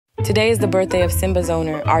Today is the birthday of Simba's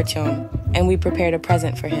owner, Artyom, and we prepared a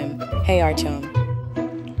present for him. Hey, Artyom.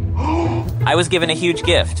 I was given a huge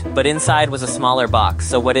gift, but inside was a smaller box,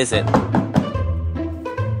 so what is it?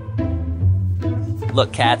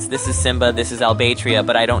 Look, cats, this is Simba, this is Albatria,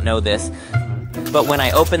 but I don't know this. But when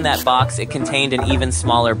I opened that box, it contained an even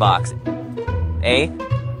smaller box. Eh?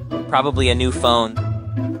 Probably a new phone.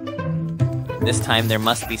 This time there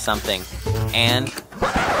must be something. And...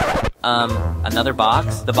 another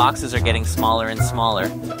box? The boxes are getting smaller and smaller.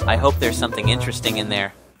 I hope there's something interesting in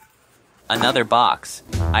there. Another box.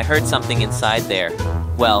 I heard something inside there.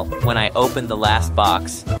 Well, when I opened the last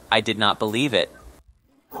box, I did not believe it.